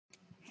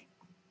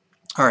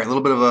All right, a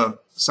little bit of a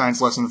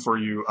science lesson for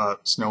you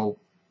snow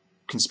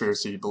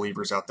conspiracy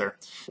believers out there.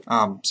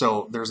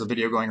 So there's a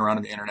video going around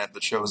on the internet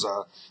that shows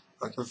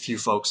a few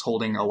folks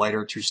holding a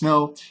lighter to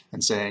snow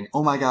and saying,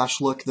 "Oh my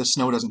gosh, look, the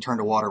snow doesn't turn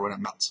to water when it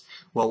melts."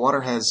 Well,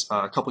 water has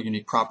a couple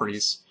unique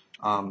properties.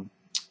 Um,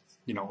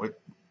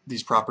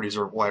 these properties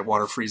are why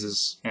water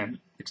freezes and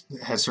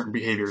has certain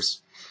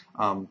behaviors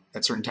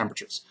at certain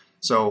temperatures.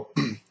 So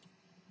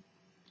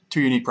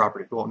two unique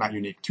properties, well, not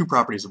unique, two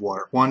properties of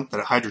water. One, that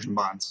it hydrogen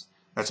bonds.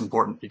 That's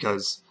important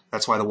because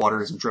that's why the water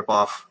doesn't drip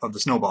off of the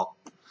snowball,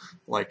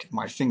 like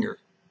my finger.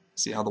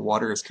 See how the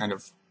water is kind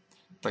of,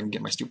 if I can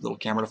get my stupid little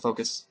camera to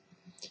focus,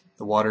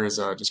 the water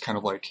is just kind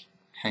of like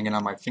hanging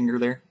on my finger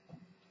there.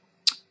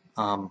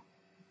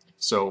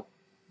 So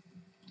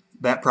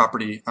that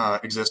property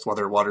exists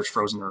whether water is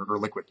frozen or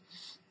liquid.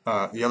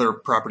 The other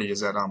property is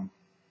that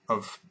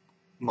of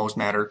most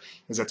matter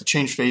is that to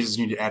change phases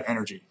you need to add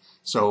energy.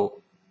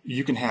 So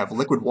you can have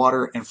liquid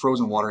water and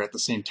frozen water at the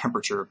same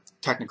temperature.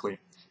 Technically,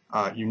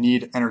 you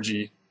need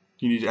energy.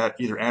 You need to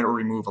either add or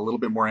remove a little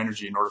bit more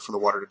energy in order for the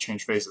water to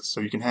change phases.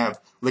 So you can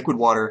have liquid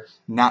water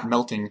not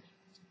melting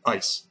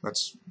ice.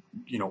 That's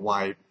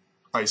why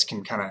ice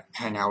can kind of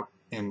hang out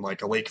in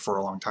like a lake for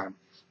a long time.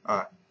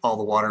 All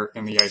the water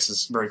and the ice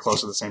is very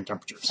close to the same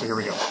temperature. So here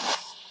we go.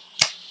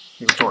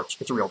 Here's a torch.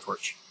 It's a real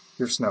torch.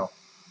 Here's snow.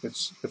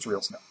 It's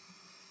real snow.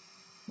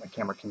 My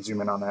camera can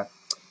zoom in on that.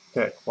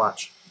 Okay,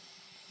 watch.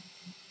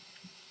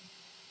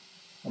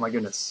 Oh my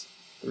goodness.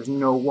 There's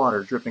no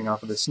water dripping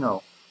off of the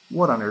snow.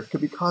 What on earth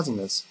could be causing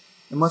this?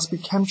 It must be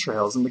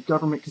chemtrails and the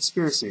government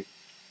conspiracy.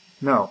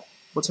 No.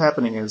 What's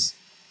happening is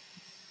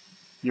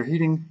you're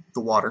heating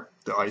the water,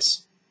 the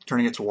ice,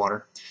 turning it to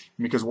water.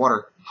 And because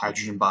water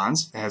hydrogen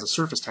bonds, it has a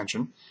surface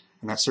tension,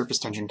 and that surface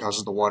tension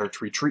causes the water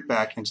to retreat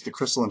back into the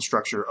crystalline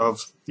structure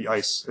of the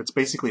ice. It's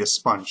basically a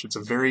sponge. It's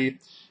a very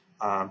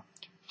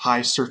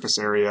high surface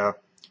area.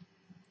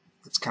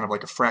 It's kind of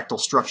like a fractal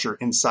structure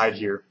inside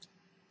here,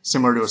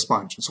 similar to a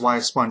sponge. It's why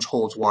a sponge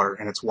holds water,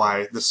 and it's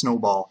why the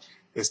snowball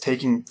is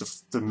taking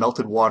the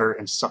melted water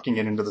and sucking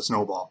it into the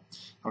snowball.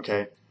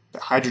 Okay, the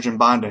hydrogen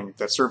bonding,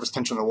 that surface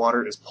tension of the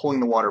water, is pulling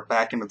the water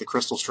back into the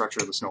crystal structure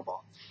of the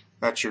snowball.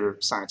 That's your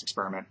science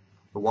experiment.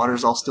 The water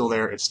is all still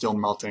there. It's still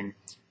melting.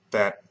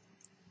 That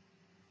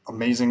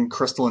amazing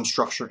crystalline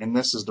structure in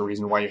this is the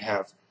reason why you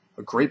have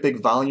a great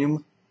big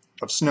volume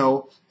of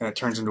snow and it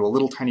turns into a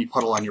little tiny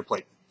puddle on your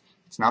plate.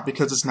 It's not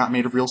because it's not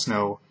made of real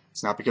snow.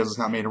 It's not because it's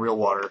not made of real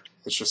water.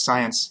 It's just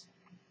science.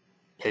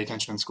 Pay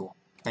attention in school.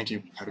 Thank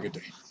you. Have a good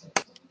day.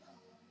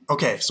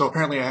 Okay, so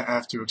apparently I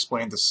have to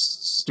explain this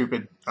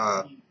stupid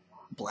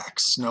black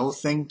snow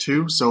thing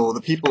too. So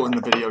the people in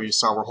the video you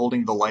saw were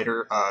holding the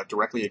lighter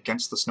directly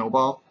against the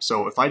snowball.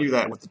 So if I do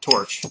that with the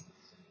torch,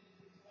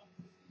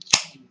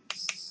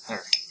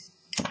 there.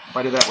 If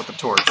I do that with the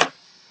torch,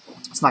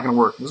 it's not going to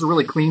work. This is a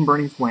really clean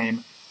burning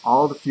flame.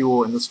 All the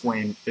fuel in this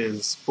flame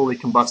is fully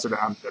combusted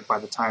by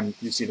the time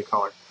you see the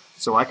color.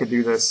 So I could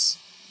do this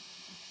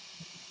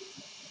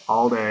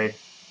all day.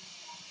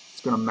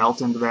 It's going to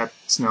melt into that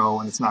snow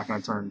and it's not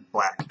going to turn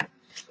black.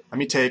 Let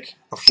me take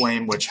a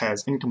flame which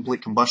has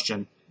incomplete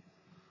combustion.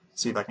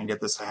 See if I can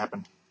get this to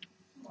happen.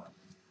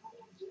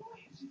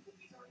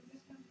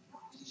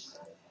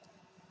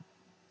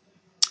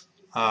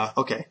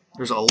 Okay,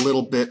 there's a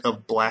little bit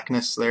of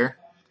blackness there.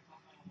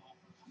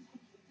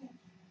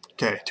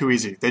 Okay, too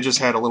easy. They just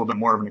had a little bit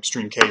more of an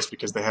extreme case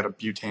because they had a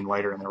butane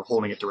lighter and they were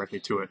holding it directly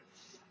to it.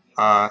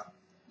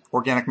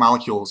 Organic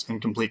molecules in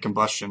complete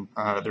combustion.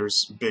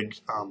 There's big,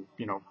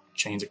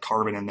 chains of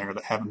carbon in there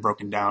that haven't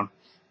broken down,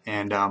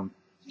 and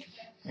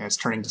it's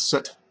turning to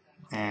soot,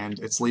 and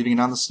it's leaving it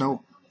on the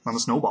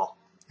snowball.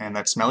 And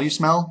that smell you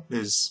smell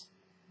is,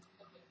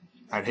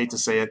 I'd hate to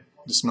say it,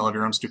 the smell of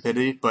your own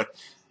stupidity, but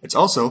it's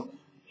also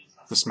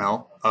the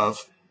smell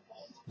of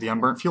the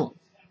unburnt fuel.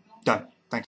 Done.